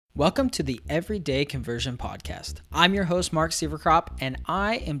Welcome to the Everyday Conversion Podcast. I'm your host, Mark Sieverkrop, and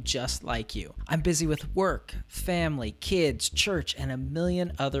I am just like you. I'm busy with work, family, kids, church, and a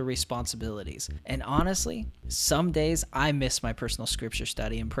million other responsibilities. And honestly, some days I miss my personal scripture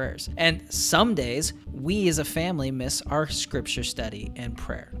study and prayers. And some days we as a family miss our scripture study and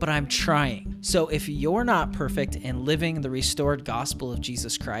prayer. But I'm trying. So if you're not perfect in living the restored gospel of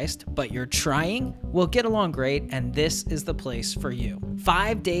Jesus Christ, but you're trying, we'll get along great, and this is the place for you.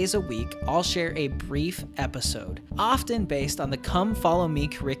 5 days a week, I'll share a brief episode, often based on the Come Follow Me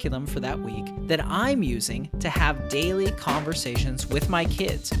curriculum for that week that I'm using to have daily conversations with my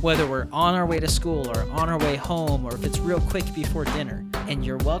kids, whether we're on our way to school or on our way home, or if it's real quick before dinner. And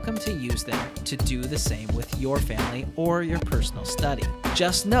you're welcome to use them to do the same with your family or your personal study.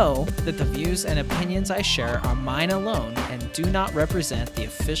 Just know that the views and opinions I share are mine alone and do not represent the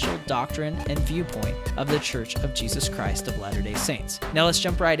official doctrine and viewpoint of the Church of Jesus Christ of Latter-day Saints. Now let's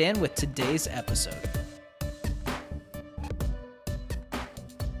jump right in with today's episode.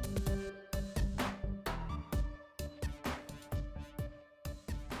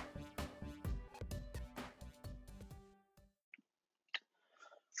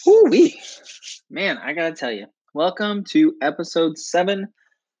 Woo-wee. Man, I gotta tell you, welcome to episode 7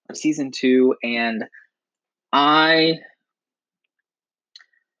 of season 2, and I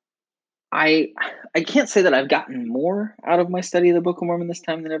can't say that I've gotten more out of my study of the Book of Mormon this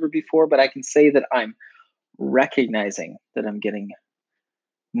time than ever before, but I can say that I'm recognizing that I'm getting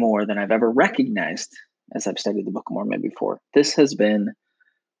more than I've ever recognized as I've studied the Book of Mormon before. This has been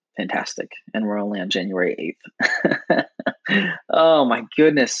fantastic, and we're only on January 8th. Oh my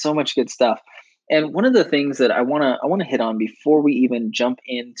goodness, so much good stuff. And one of the things that I want to hit on before we even jump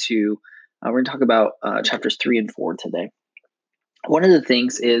into, we're going to talk about chapters 3 and 4 today. One of the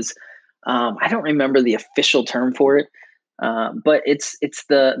things is, I don't remember the official term for it, but it's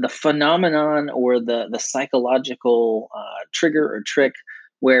the phenomenon or the psychological trigger or trick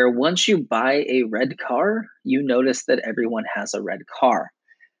where once you buy a red car, you notice that everyone has a red car.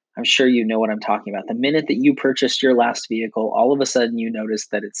 I'm sure you know what I'm talking about. The minute that you purchased your last vehicle, all of a sudden you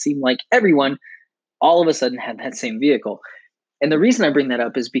noticed that it seemed like everyone all of a sudden had that same vehicle. And the reason I bring that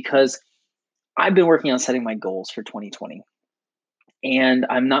up is because I've been working on setting my goals for 2020. And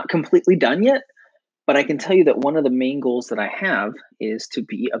I'm not completely done yet, but I can tell you that one of the main goals that I have is to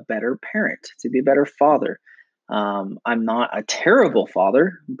be a better parent, to be a better father. I'm not a terrible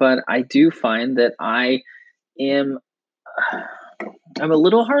father, but I do find that am I'm a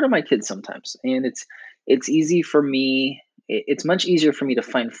little hard on my kids sometimes, and it's easy for me. It's much easier for me to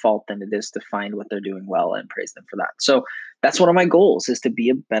find fault than it is to find what they're doing well and praise them for that. So that's one of my goals, is to be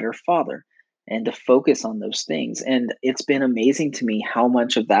a better father and to focus on those things. And it's been amazing to me how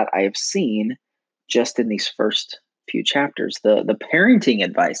much of that I have seen just in these first few chapters. The parenting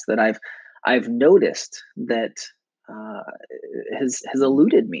advice that I've noticed that uh, has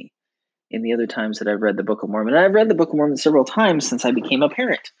eluded me in the other times that I've read the Book of Mormon. And I've read the Book of Mormon several times since I became a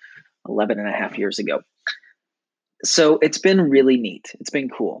parent 11 and a half years ago. So it's been really neat. It's been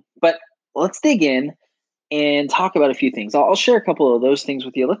cool. But let's dig in and talk about a few things. I'll share a couple of those things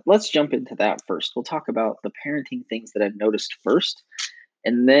with you. Let's jump into that first. We'll talk about the parenting things that I've noticed first,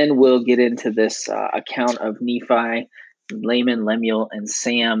 and then we'll get into this account of Nephi, Laman, Lemuel, and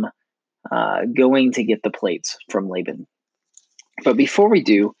Sam going to get the plates from Laban. But before we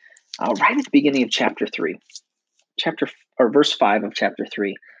do, right at the beginning of chapter 3, verse 5 of chapter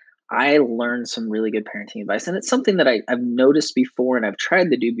 3, I learned some really good parenting advice. And it's something that I've noticed before and I've tried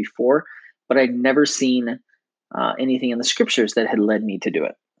to do before, but I'd never seen anything in the scriptures that had led me to do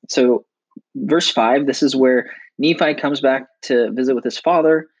it. So verse 5, this is where Nephi comes back to visit with his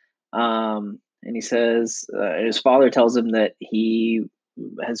father. And he says, his father tells him that he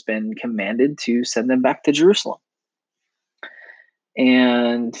has been commanded to send them back to Jerusalem.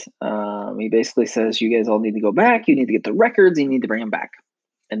 And he basically says, you guys all need to go back. You need to get the records. You need to bring them back.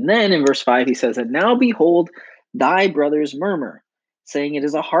 And then in verse 5, he says, and now behold, thy brothers murmur, saying, it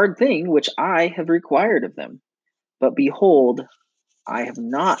is a hard thing which I have required of them. But behold, I have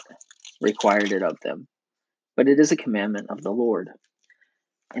not required it of them, but it is a commandment of the Lord.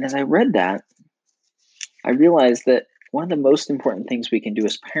 And as I read that, I realized that one of the most important things we can do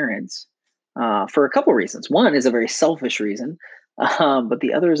as parents, for a couple reasons. One is a very selfish reason, but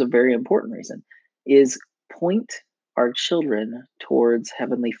the other is a very important reason, is point our children towards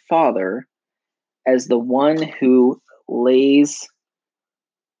Heavenly Father as the one who lays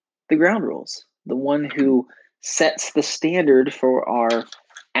the ground rules, the one who sets the standard for our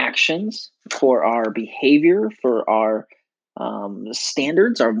actions, for our behavior, for our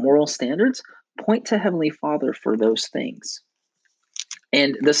standards, our moral standards. Point to Heavenly Father for those things.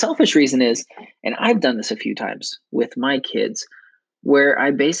 And the selfish reason is, and I've done this a few times with my kids, where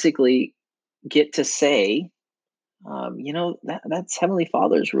I basically get to say, that's Heavenly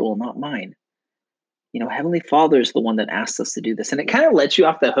Father's rule, not mine. Heavenly Father is the one that asked us to do this. And it kind of lets you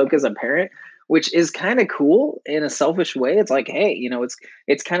off the hook as a parent, which is kind of cool in a selfish way. It's like, hey,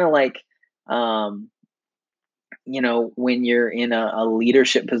 it's kind of like, um, when you're in a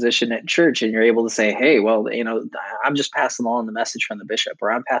leadership position at church and you're able to say, hey, well, I'm just passing along the message from the bishop,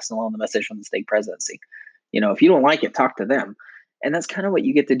 or I'm passing along the message from the stake presidency. If you don't like it, talk to them. And that's kind of what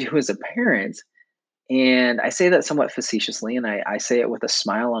you get to do as a parent. And I say that somewhat facetiously, and I say it with a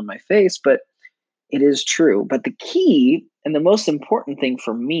smile on my face, but it is true. But the key and the most important thing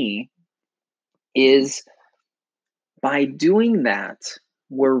for me is, by doing that,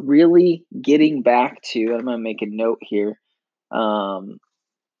 we're really getting back to, I'm going to make a note here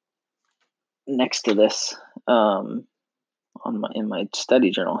next to this in my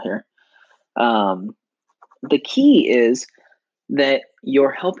study journal here. The key is that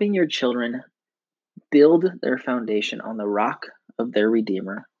you're helping your children build their foundation on the rock of their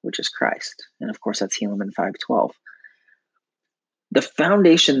Redeemer, which is Christ. And of course, that's Helaman 5:12. The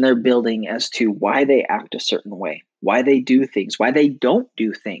foundation they're building as to why they act a certain way, why they do things, why they don't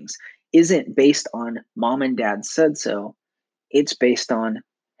do things, isn't based on mom and dad said so. It's based on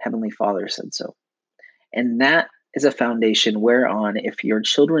Heavenly Father said so. And that is a foundation whereon, if your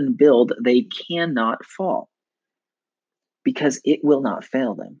children build, they cannot fall, because it will not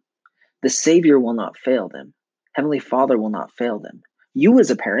fail them. The Savior will not fail them. Heavenly Father will not fail them. You as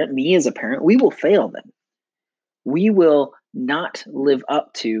a parent, me as a parent, we will fail them. We will not live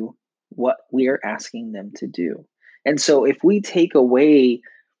up to what we are asking them to do. And so if we take away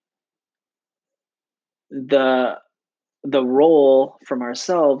the role from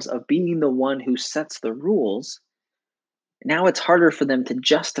ourselves of being the one who sets the rules, now it's harder for them to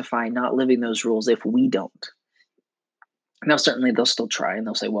justify not living those rules if we don't. Now, certainly they'll still try and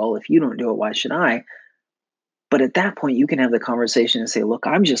they'll say, well, if you don't do it, why should I? But at that point, you can have the conversation and say, look,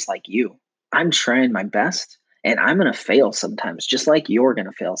 I'm just like you. I'm trying my best and I'm going to fail sometimes, just like you're going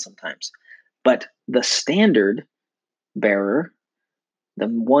to fail sometimes. But the standard bearer, the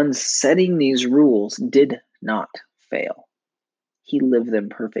one setting these rules, did not fail. He lived them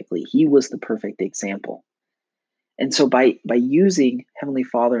perfectly. He was the perfect example. And so by using Heavenly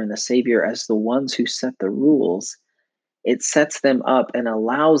Father and the Savior as the ones who set the rules, it sets them up and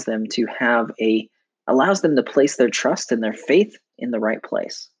allows them to place their trust and their faith in the right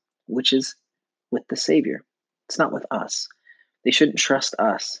place, which is with the Savior. It's not with us. They shouldn't trust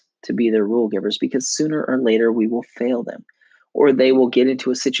us to be their rule givers, because sooner or later we will fail them, or they will get into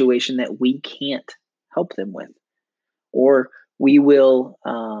a situation that we can't help them with, or we will,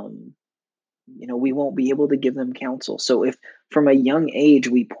 we won't be able to give them counsel. So if from a young age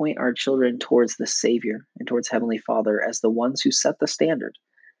we point our children towards the Savior and towards Heavenly Father as the ones who set the standard,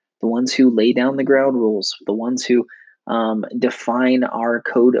 the ones who lay down the ground rules, the ones who define our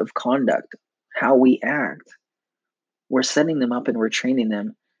code of conduct, how we act, we're setting them up and we're training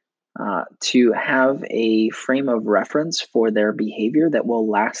them to have a frame of reference for their behavior that will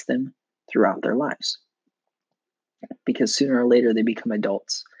last them throughout their lives. Because sooner or later they become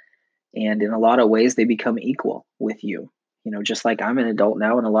adults. And in a lot of ways, they become equal with you. Just like I'm an adult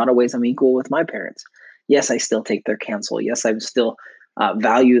now, in a lot of ways, I'm equal with my parents. Yes, I still take their counsel. Yes, I still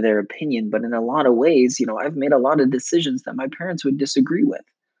value their opinion. But in a lot of ways, I've made a lot of decisions that my parents would disagree with.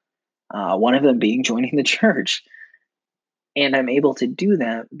 One of them being joining the church. And I'm able to do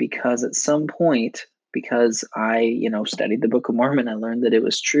that because at some point, because I, studied the Book of Mormon, I learned that it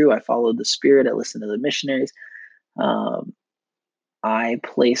was true. I followed the Spirit. I listened to the missionaries. I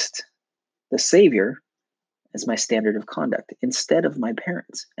placed the Savior as my standard of conduct instead of my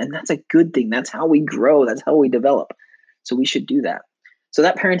parents. And that's a good thing. That's how we grow. That's how we develop. So we should do that. So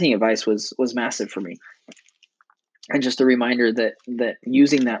that parenting advice was massive for me. And just a reminder that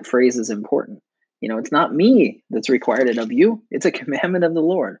using that phrase is important. It's not me that's required it of you. It's a commandment of the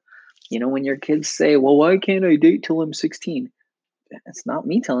Lord. When your kids say, well, why can't I date till I'm 16? It's not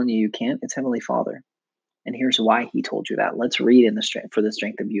me telling you can't. It's Heavenly Father. And here's why he told you that. Let's read in the strength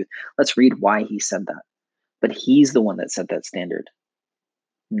of youth. Let's read why he said that. But he's the one that set that standard,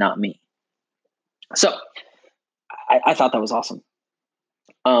 not me. So I thought that was awesome.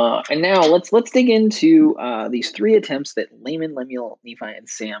 And now let's dig into these three attempts that Laman, Lemuel, Nephi, and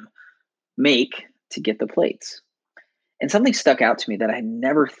Sam make to get the plates. And something stuck out to me that I had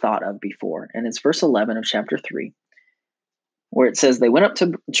never thought of before. And it's verse 11 of chapter 3, where it says, they went up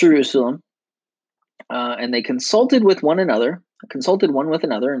to Jerusalem and they consulted one with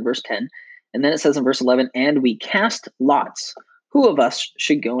another in verse 10. And then it says in verse 11, and we cast lots Who of us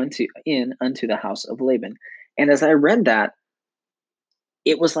should go in unto the house of Laban? And as I read that,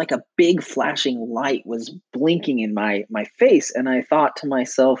 it was like a big flashing light was blinking in my face, and I thought to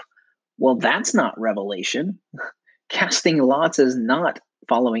myself, well, that's not revelation. Casting lots is not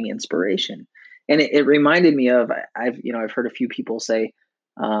following inspiration. And it reminded me of, I've heard a few people say,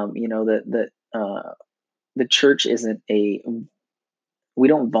 that the church isn't we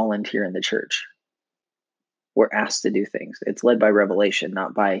don't volunteer in the church. We're asked to do things. It's led by revelation,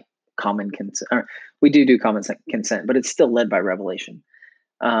 not by common consent. Or we do common consent, but it's still led by revelation.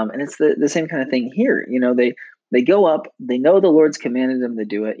 And it's the same kind of thing here. They go up, they know the Lord's commanded them to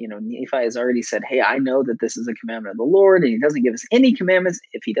do it. Nephi has already said, hey, I know that this is a commandment of the Lord, and he doesn't give us any commandments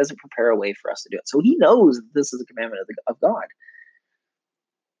if he doesn't prepare a way for us to do it. So he knows that this is a commandment of God.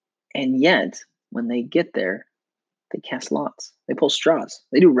 And yet, when they get there, they cast lots. They pull straws.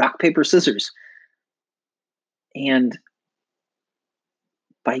 They do rock, paper, scissors. And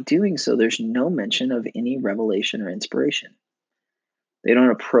by doing so, there's no mention of any revelation or inspiration. They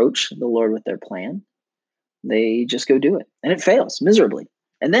don't approach the Lord with their plan. They just go do it. And it fails miserably.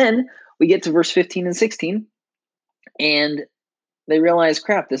 And then we get to verse 15 and 16, and they realize,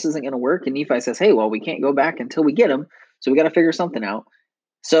 crap, this isn't going to work. And Nephi says, hey, well, we can't go back until we get them. So we got to figure something out.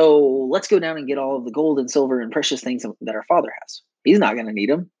 So let's go down and get all of the gold and silver and precious things that our father has. He's not going to need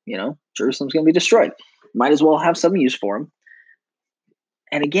them. Jerusalem's going to be destroyed. Might as well have some use for him.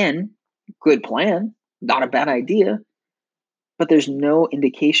 And again, good plan, not a bad idea. But there's no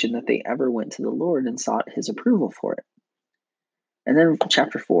indication that they ever went to the Lord and sought his approval for it. And then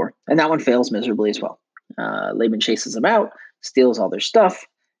chapter 4, and that one fails miserably as well. Laban chases them out, steals all their stuff,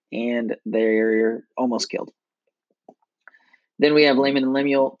 and they're almost killed. Then we have Laman and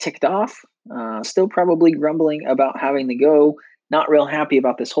Lemuel ticked off, still probably grumbling about having to go, not real happy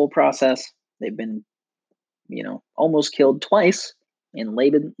about this whole process. They've been, almost killed twice in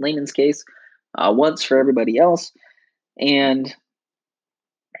Laman's case, once for everybody else. And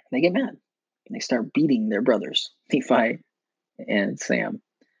they get mad. They start beating their brothers, Nephi and Sam.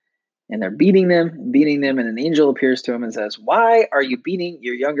 And they're beating them, and an angel appears to him and says, why are you beating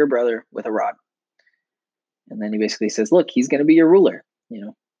your younger brother with a rod? And then he basically says, look, he's going to be your ruler.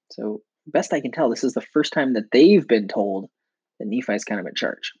 So best I can tell, this is the first time that they've been told that Nephi's kind of in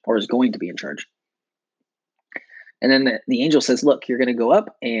charge, or is going to be in charge. And then the angel says, look, you're going to go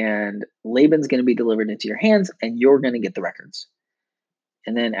up, and Laban's going to be delivered into your hands, and you're going to get the records.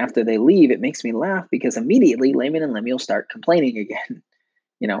 And then after they leave, it makes me laugh because immediately Laman and Lemuel start complaining again.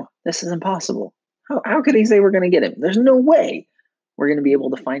 This is impossible. How could he say we're going to get him? There's no way we're going to be able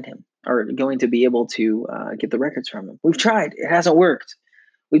to find him or going to be able to get the records from him. We've tried. It hasn't worked.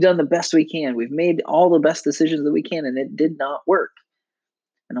 We've done the best we can. We've made all the best decisions that we can, and it did not work.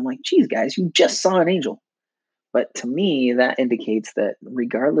 And I'm like, geez, guys, you just saw an angel. But to me, that indicates that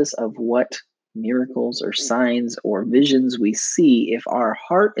regardless of what miracles or signs or visions we see, if our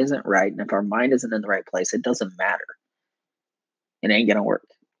heart isn't right and if our mind isn't in the right place, it doesn't matter. It ain't gonna work.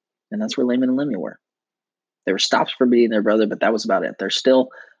 And that's where Laman and Lemuel were. They were stopped from beating their brother, but that was about it. They're still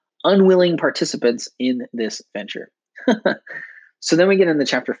unwilling participants in this venture. So then we get into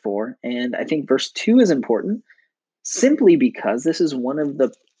chapter 4, and I think verse 2 is important simply because this is one of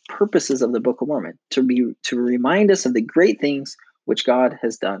the purposes of the Book of Mormon, to remind us of the great things which God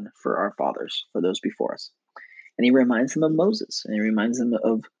has done for our fathers, for those before us. And he reminds them of Moses, and he reminds them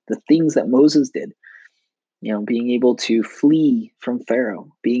of the things that Moses did. Being able to flee from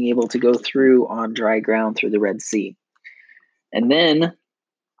Pharaoh, being able to go through on dry ground through the Red Sea. And then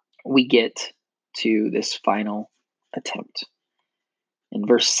we get to this final attempt. And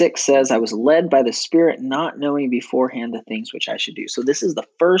verse 6 says, I was led by the Spirit, not knowing beforehand the things which I should do. So this is the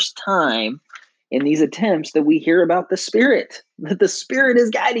first time in these attempts that we hear about the Spirit, that the Spirit is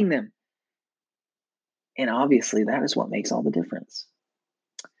guiding them. And obviously that is what makes all the difference.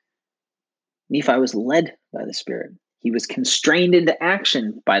 Nephi was led by the Spirit. He was constrained into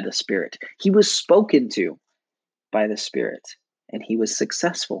action by the Spirit. He was spoken to by the Spirit. And he was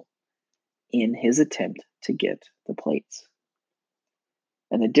successful in his attempt to get the plates.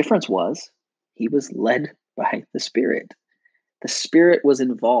 And the difference was he was led by the Spirit. The Spirit was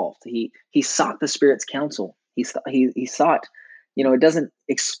involved. He sought the Spirit's counsel. He sought, it doesn't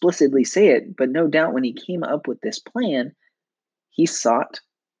explicitly say it, but no doubt when he came up with this plan, he sought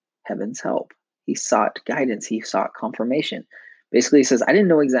heaven's help. He sought guidance. He sought confirmation. Basically, he says, I didn't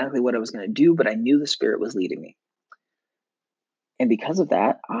know exactly what I was going to do, but I knew the Spirit was leading me. And because of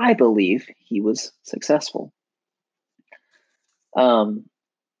that, I believe he was successful.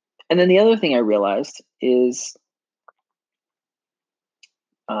 And then the other thing I realized is,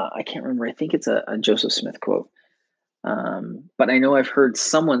 I can't remember, I think it's a Joseph Smith quote, But I know I've heard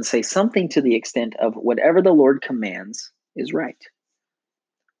someone say something to the extent of whatever the Lord commands is right.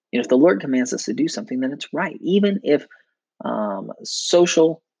 If the Lord commands us to do something, then it's right. Even if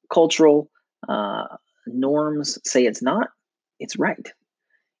social, cultural uh, norms say it's not, it's right.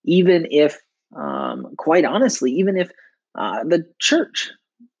 Even if, quite honestly, even if the church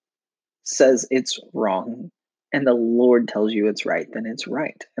says it's wrong and the Lord tells you it's right, then it's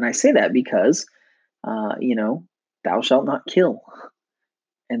right. And I say that because, thou shalt not kill.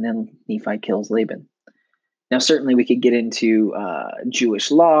 And then Nephi kills Laban. Now, certainly we could get into Jewish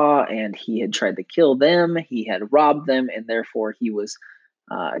law, and he had tried to kill them. He had robbed them, and therefore he was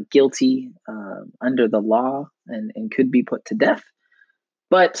guilty under the law and could be put to death.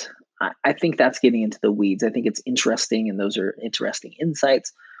 But I think that's getting into the weeds. I think it's interesting, and those are interesting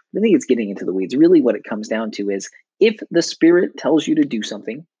insights. I think it's getting into the weeds. Really, what it comes down to is if the Spirit tells you to do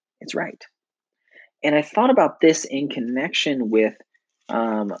something, it's right. And I thought about this in connection with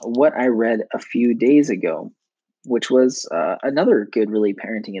what I read a few days ago, which was another good, really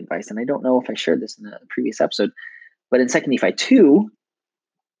parenting advice. And I don't know if I shared this in a previous episode, but in 2 Nephi 2,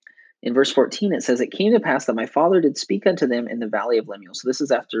 in verse 14, it says, "It came to pass that my father did speak unto them in the valley of Lemuel." So this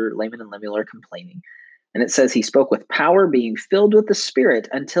is after Laman and Lemuel are complaining. And it says, "He spoke with power, being filled with the Spirit,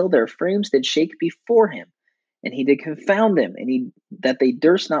 until their frames did shake before him. And he did confound them, and that they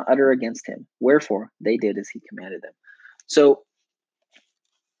durst not utter against him. Wherefore they did as he commanded them." So,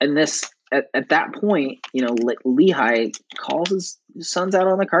 and this at that point, Lehi calls his sons out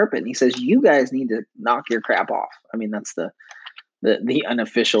on the carpet, and he says, "You guys need to knock your crap off." I mean, that's the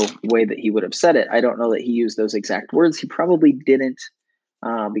unofficial way that he would have said it. I don't know that he used those exact words. He probably didn't,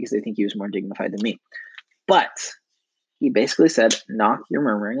 because I think he was more dignified than me. But he basically said, "Knock your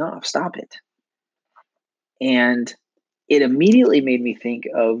murmuring off. Stop it." And it immediately made me think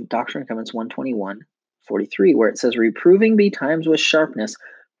of Doctrine and Covenants 121:43, where it says, "Reproving betimes with sharpness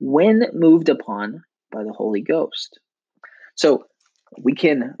when moved upon by the Holy Ghost." So we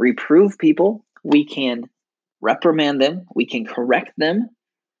can reprove people, we can reprimand them, we can correct them,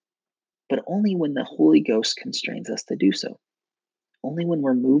 but only when the Holy Ghost constrains us to do so. Only when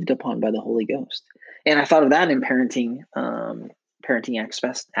we're moved upon by the Holy Ghost. And I thought of that in parenting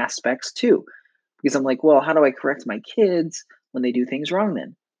aspects too, because I'm like, well, how do I correct my kids when they do things wrong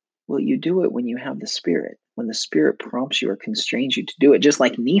then? Well, you do it when you have the Spirit, when the Spirit prompts you or constrains you to do it, just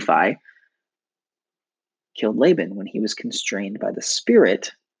like Nephi killed Laban when he was constrained by the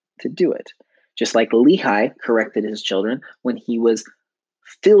Spirit to do it. Just like Lehi corrected his children when he was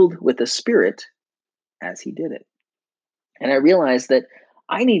filled with the Spirit as he did it. And I realized that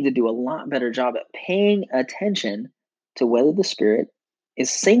I need to do a lot better job at paying attention to whether the Spirit is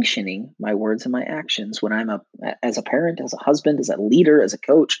sanctioning my words and my actions when as a parent, as a husband, as a leader, as a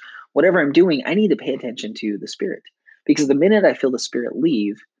coach, whatever I'm doing, I need to pay attention to the Spirit. Because the minute I feel the Spirit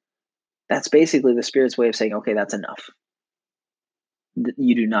leave, that's basically the Spirit's way of saying, okay, that's enough.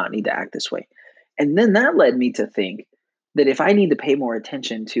 You do not need to act this way. And then that led me to think that if I need to pay more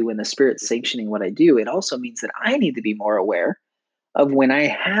attention to when the Spirit's sanctioning what I do, it also means that I need to be more aware of when I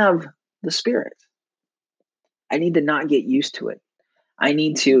have the Spirit. I need to not get used to it. I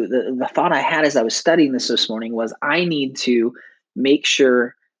need to, the thought I had as I was studying this morning was I need to make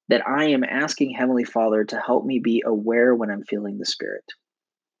sure that I am asking Heavenly Father to help me be aware when I'm feeling the Spirit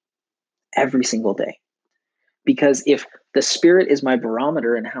every single day. Because if the Spirit is my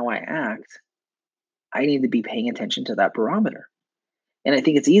barometer in how I act, I need to be paying attention to that barometer. And I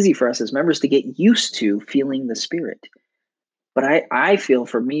think it's easy for us as members to get used to feeling the Spirit. But I feel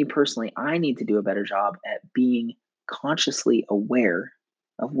for me personally, I need to do a better job at being consciously aware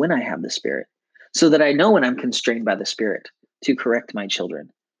of when I have the Spirit so that I know when I'm constrained by the Spirit to correct my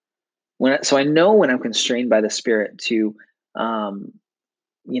children. So I know when I'm constrained by the Spirit to,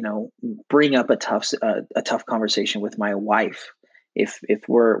 bring up a tough conversation with my wife if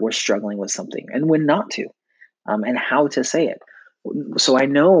we're struggling with something, and when not to, and how to say it. So I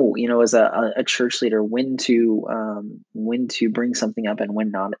know, as a church leader, when to bring something up and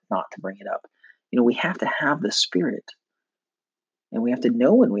when not to bring it up. We have to have the Spirit, and we have to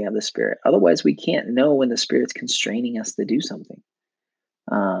know when we have the Spirit. Otherwise, we can't know when the Spirit's constraining us to do something.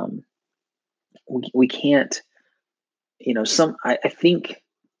 We can't. I think,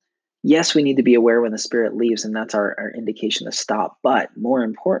 yes, we need to be aware when the Spirit leaves, and that's our indication to stop. But more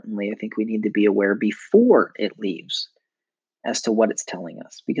importantly, I think we need to be aware before it leaves as to what it's telling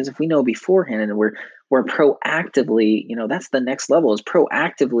us. Because if we know beforehand and we're proactively, that's the next level, is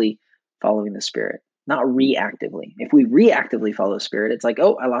proactively following the Spirit, not reactively. If we reactively follow the Spirit, it's like,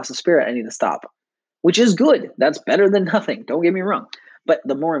 oh, I lost the Spirit, I need to stop, which is good. That's better than nothing. Don't get me wrong. But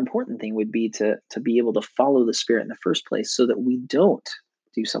the more important thing would be to be able to follow the Spirit in the first place so that we don't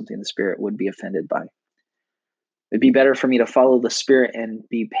do something the Spirit would be offended by. It'd be better for me to follow the Spirit and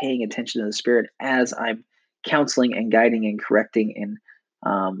be paying attention to the Spirit as I'm counseling and guiding and correcting and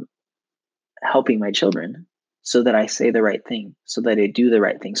um, helping my children, so that I say the right thing, so that I do the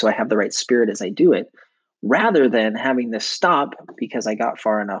right thing, so I have the right spirit as I do it, rather than having this stop because I got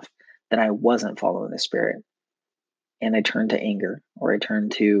far enough that I wasn't following the Spirit and I turned to anger, or I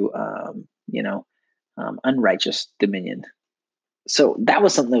turned to, unrighteous dominion. So that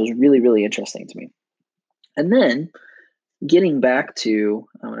was something that was really, really interesting to me. And then getting back to,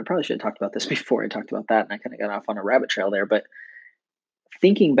 and I probably should have talked about this before I talked about that, and I kind of got off on a rabbit trail there, but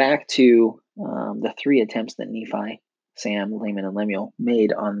thinking back to the three attempts that Nephi, Sam, Laman, and Lemuel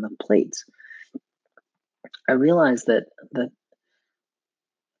made on the plates, I realized that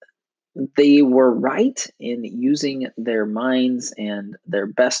they were right in using their minds and their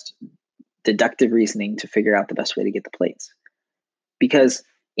best deductive reasoning to figure out the best way to get the plates. Because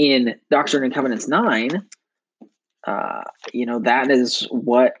in Doctrine and Covenants 9, that is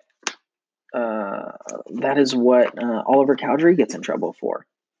what Oliver Cowdery gets in trouble for.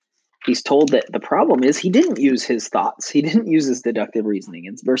 He's told that the problem is he didn't use his thoughts. He didn't use his deductive reasoning.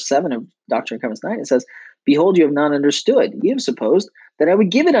 In verse 7 of Doctrine and Covenants 9, it says, "Behold, you have not understood. You have supposed that I would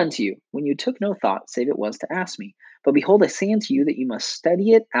give it unto you, when you took no thought, save it was to ask me. But behold, I say unto you that you must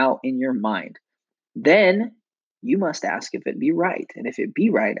study it out in your mind. Then you must ask if it be right. And if it be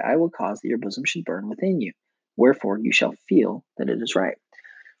right, I will cause that your bosom should burn within you. Wherefore you shall feel that it is right."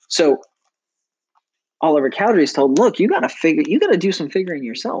 So Oliver Cowdery is told, look, you got to do some figuring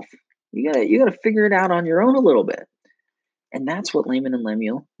yourself. You got to figure it out on your own a little bit. And that's what Laman and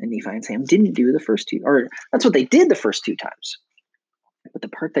Lemuel and Nephi and Sam didn't do the first two, or that's what they did the first two times. But the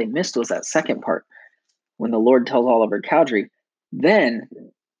part they missed was that second part, when the Lord tells Oliver Cowdery, then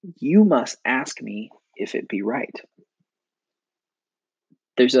you must ask me if it be right.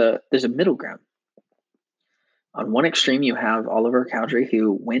 There's a middle ground. On one extreme, you have Oliver Cowdery,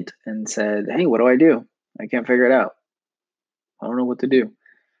 who went and said, hey, what do? I can't figure it out. I don't know what to do.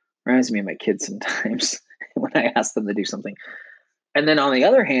 Reminds me of my kids sometimes when I ask them to do something. And then on the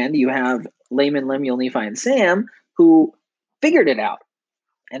other hand, you have Laman, Lemuel, Nephi, and Sam, who figured it out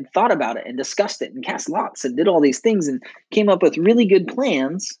and thought about it and discussed it and cast lots and did all these things and came up with really good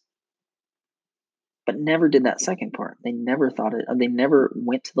plans, but never did that second part. They never thought it. They never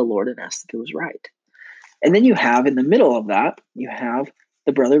went to the Lord and asked if it was right. And then you have, in the middle of that, you have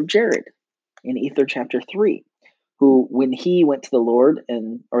the brother of Jared in Ether chapter 3, who, when he went to the Lord,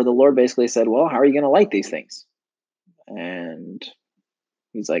 or the Lord basically said, well, how are you going to light these things? And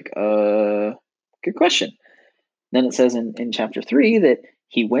he's like, good question. Then it says in chapter 3 that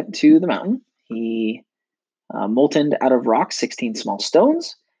he went to the mountain. He moltened out of rocks 16 small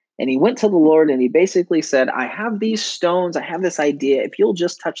stones. And he went to the Lord and he basically said, I have these stones. I have this idea. If you'll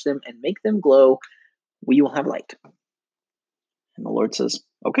just touch them and make them glow, we will have light. And the Lord says,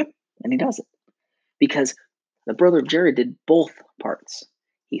 okay. And he does it. Because the brother of Jared did both parts.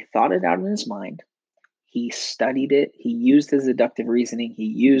 He thought it out in his mind. He studied it. He used his deductive reasoning. He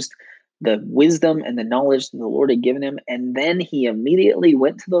used the wisdom and the knowledge that the Lord had given him. And then he immediately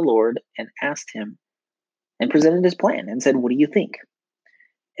went to the Lord and asked him and presented his plan and said, what do you think?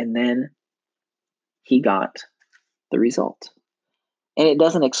 And then he got the result. And it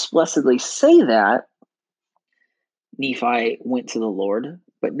doesn't explicitly say that Nephi went to the Lord,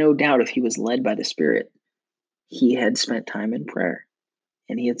 but no doubt if he was led by the Spirit, he had spent time in prayer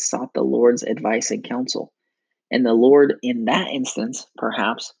and he had sought the Lord's advice and counsel. And the Lord, in that instance,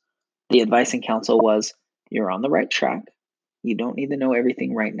 perhaps the advice and counsel was, you're on the right track. You don't need to know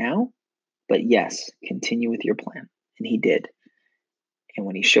everything right now, but yes, continue with your plan. And he did. And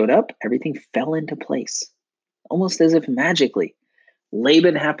when he showed up, everything fell into place, almost as if magically.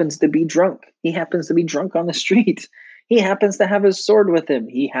 Laban happens to be drunk. He happens to be drunk on the street. He happens to have his sword with him.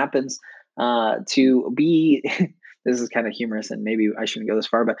 He happens to be, this is kind of humorous and maybe I shouldn't go this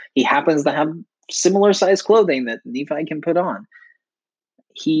far, but he happens to have similar size clothing that Nephi can put on.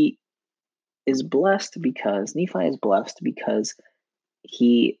 Nephi is blessed because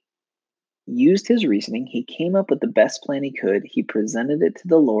he used his reasoning. He came up with the best plan he could. He presented it to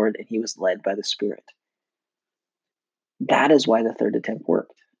the Lord and he was led by the Spirit. That is why the third attempt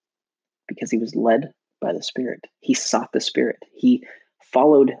worked, because he was led by the Spirit. He sought the Spirit. He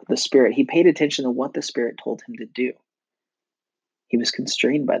followed the Spirit. He paid attention to what the Spirit told him to do. He was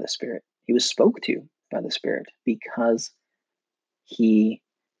constrained by the Spirit. He was spoke to by the Spirit because he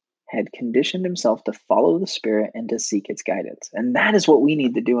had conditioned himself to follow the Spirit and to seek its guidance. And that is what we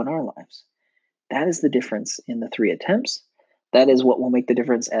need to do in our lives. That is the difference in the three attempts. That is what will make the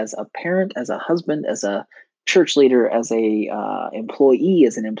difference as a parent, as a husband, as a church leader, as a employee,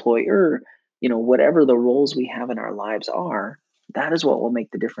 as an employer. Whatever the roles we have in our lives are, that is what will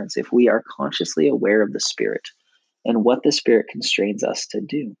make the difference if we are consciously aware of the Spirit and what the Spirit constrains us to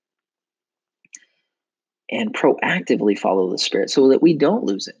do, and proactively follow the Spirit so that we don't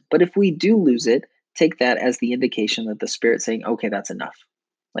lose it. But if we do lose it, take that as the indication that the Spirit's saying, okay, that's enough.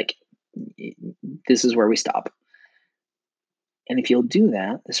 Like, this is where we stop. And if you'll do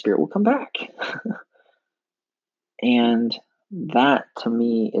that, the Spirit will come back. And that, to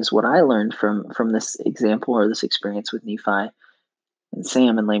me, is what I learned from this example or this experience with Nephi and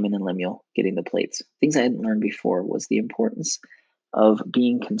Sam and Laman and Lemuel getting the plates. Things I hadn't learned before was the importance of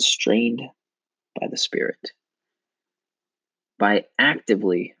being constrained by the Spirit, by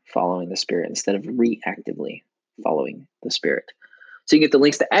actively following the Spirit instead of reactively following the Spirit. So you can get the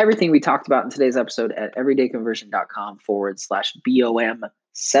links to everything we talked about in today's episode at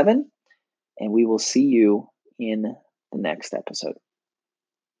everydayconversion.com/BOM7. And we will see you in the next episode.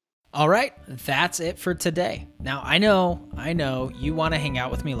 All right, that's it for today. Now, I know you want to hang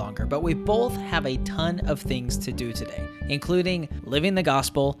out with me longer, but we both have a ton of things to do today, including living the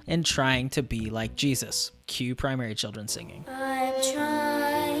gospel and trying to be like Jesus. Cue primary children singing. I'm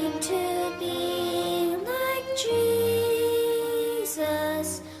trying to be like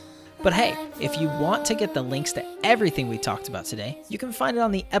Jesus. But hey, if you want to get the links to everything we talked about today, you can find it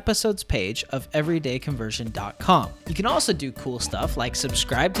on the episodes page of everydayconversion.com. You can also do cool stuff like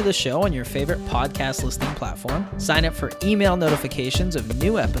subscribe to the show on your favorite podcast listening platform, sign up for email notifications of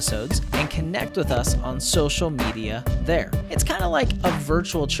new episodes, and connect with us on social media there. It's kind of like a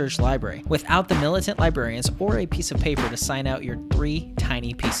virtual church library without the militant librarians or a piece of paper to sign out your 3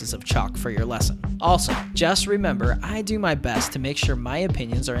 tiny pieces of chalk for your lesson. Also, just remember, I do my best to make sure my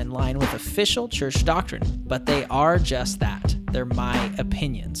opinions are in line with official church doctrine, but they are just that. They're my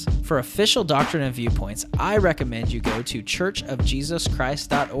opinions. For official doctrine and viewpoints, I recommend you go to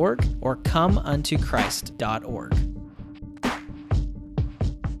churchofjesuschrist.org or comeuntochrist.org.